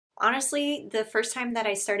Honestly, the first time that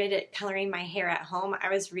I started coloring my hair at home, I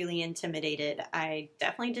was really intimidated. I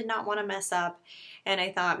definitely did not want to mess up, and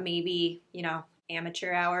I thought maybe,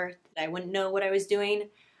 amateur hour, that I wouldn't know what I was doing.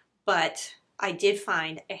 But I did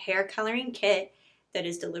find a hair coloring kit that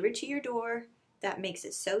is delivered to your door that makes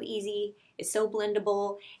it so easy, it's so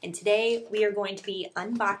blendable, and today we are going to be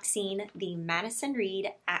unboxing the Madison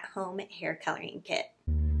Reed at-home hair coloring kit.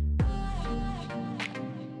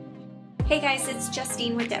 Hey guys, it's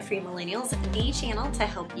Justine with Debt Free Millennials, the channel to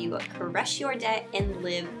help you crush your debt and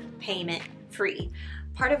live payment free.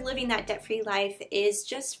 Part of living that debt-free life is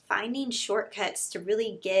just finding shortcuts to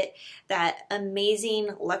really get that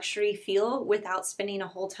amazing luxury feel without spending a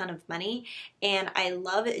whole ton of money. And I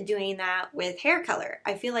love doing that with hair color.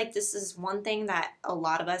 I feel like this is one thing that a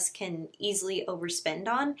lot of us can easily overspend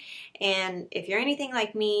on. And if you're anything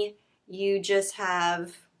like me, you just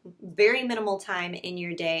have very minimal time in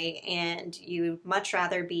your day and you'd much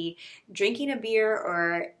rather be drinking a beer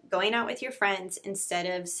or going out with your friends instead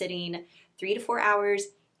of sitting 3 to 4 hours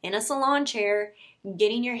in a salon chair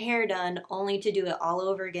getting your hair done only to do it all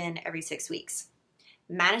over again every 6 weeks.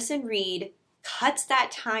 Madison Reed cuts that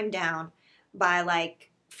time down by like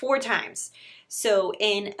 4 times. So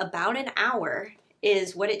in about an hour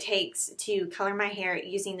is what it takes to color my hair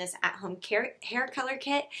using this at-home hair color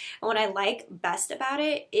kit. And what I like best about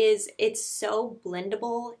it is it's so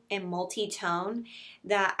blendable and multi-tone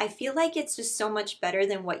that I feel like it's just so much better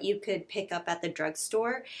than what you could pick up at the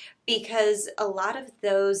drugstore, because a lot of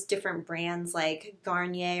those different brands like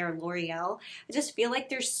Garnier or L'Oreal, I just feel like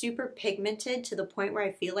they're super pigmented to the point where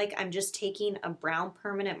I feel like I'm just taking a brown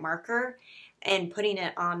permanent marker and putting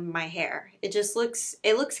it on my hair. It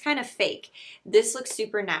looks kind of fake. This looks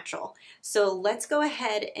super natural. So let's go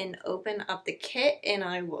ahead and open up the kit and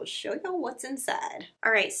I will show you what's inside.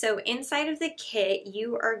 All right, so inside of the kit,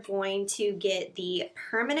 you are going to get the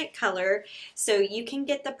permanent color. So you can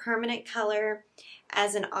get the permanent color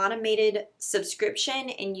as an automated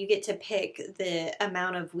subscription, and you get to pick the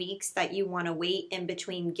amount of weeks that you want to wait in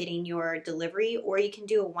between getting your delivery, or you can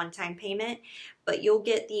do a one-time payment. But you'll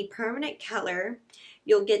get the permanent color,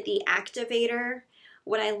 you'll get the activator.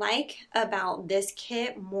 What I like about this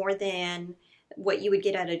kit more than what you would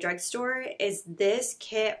get at a drugstore is this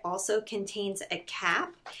kit also contains a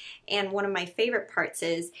cap, and one of my favorite parts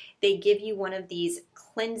is they give you one of these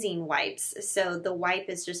cleansing wipes. So the wipe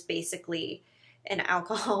is just basically an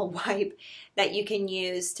alcohol wipe that you can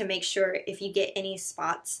use to make sure if you get any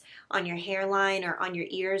spots on your hairline or on your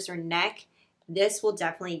ears or neck, this will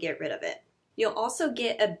definitely get rid of it. You'll also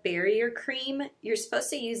get a barrier cream. You're supposed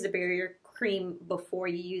to use the barrier cream before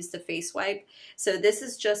you use the face wipe. So this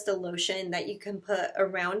is just a lotion that you can put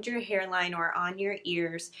around your hairline or on your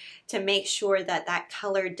ears to make sure that that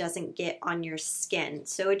color doesn't get on your skin.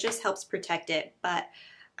 So it just helps protect it. But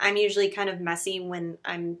I'm usually kind of messy when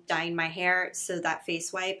I'm dyeing my hair, so that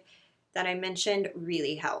face wipe that I mentioned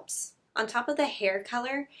really helps. On top of the hair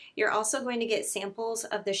color, you're also going to get samples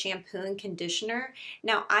of the shampoo and conditioner.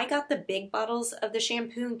 Now, I got the big bottles of the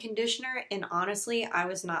shampoo and conditioner, and honestly, I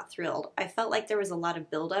was not thrilled. I felt like there was a lot of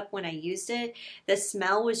buildup when I used it. The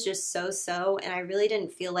smell was just so-so, and I really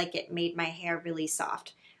didn't feel like it made my hair really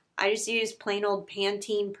soft. I just used plain old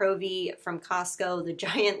Pantene Pro V from Costco, the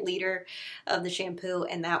giant liter of the shampoo,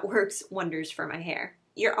 and that works wonders for my hair.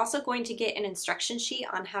 You're also going to get an instruction sheet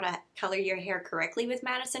on how to color your hair correctly with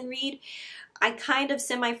Madison Reed. I kind of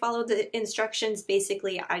semi-follow the instructions.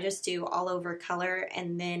 Basically, I just do all over color,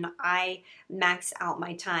 and then I max out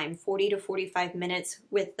my time, 40 to 45 minutes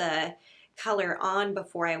with the color on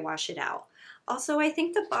before I wash it out. Also, I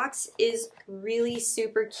think the box is really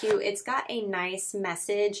super cute. It's got a nice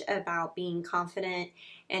message about being confident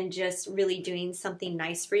and just really doing something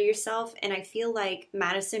nice for yourself. And I feel like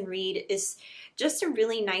Madison Reed is just a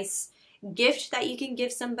really nice gift that you can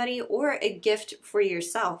give somebody, or a gift for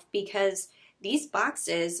yourself, because these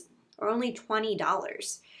boxes are only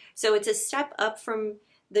 $20. So it's a step up from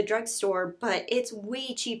the drugstore, but it's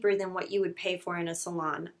way cheaper than what you would pay for in a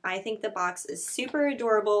salon. I think the box is super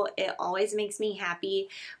adorable. It always makes me happy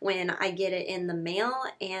when I get it in the mail,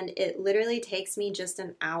 and it literally takes me just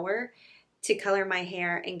an hour to color my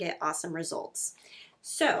hair and get awesome results.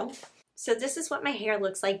 So this is what my hair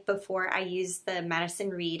looks like before I use the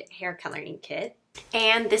Madison Reed hair coloring kit.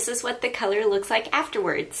 And this is what the color looks like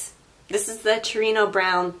afterwards. This is the Torino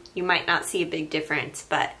brown. You might not see a big difference,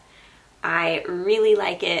 but I really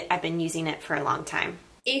like it. I've been using it for a long time.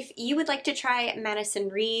 If you would like to try Madison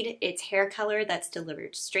Reed, it's hair color that's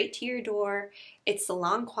delivered straight to your door. It's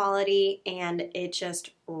salon quality and it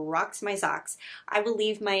just rocks my socks. I will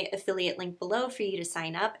leave my affiliate link below for you to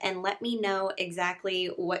sign up and let me know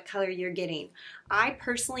exactly what color you're getting. I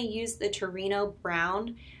personally use the Torino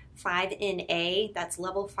Brown 5NA, that's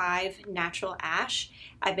level 5 natural ash.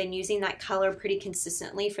 I've been using that color pretty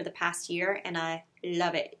consistently for the past year and I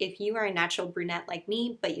love it. If you are a natural brunette like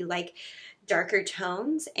me, but you like darker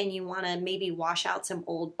tones and you want to maybe wash out some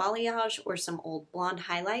old balayage or some old blonde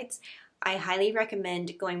highlights, I highly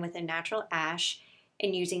recommend going with a natural ash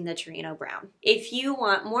and using the Torino Brown. If you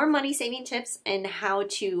want more money saving tips and how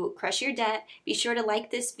to crush your debt, be sure to like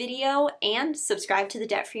this video and subscribe to the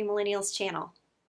Debt Free Millennials channel.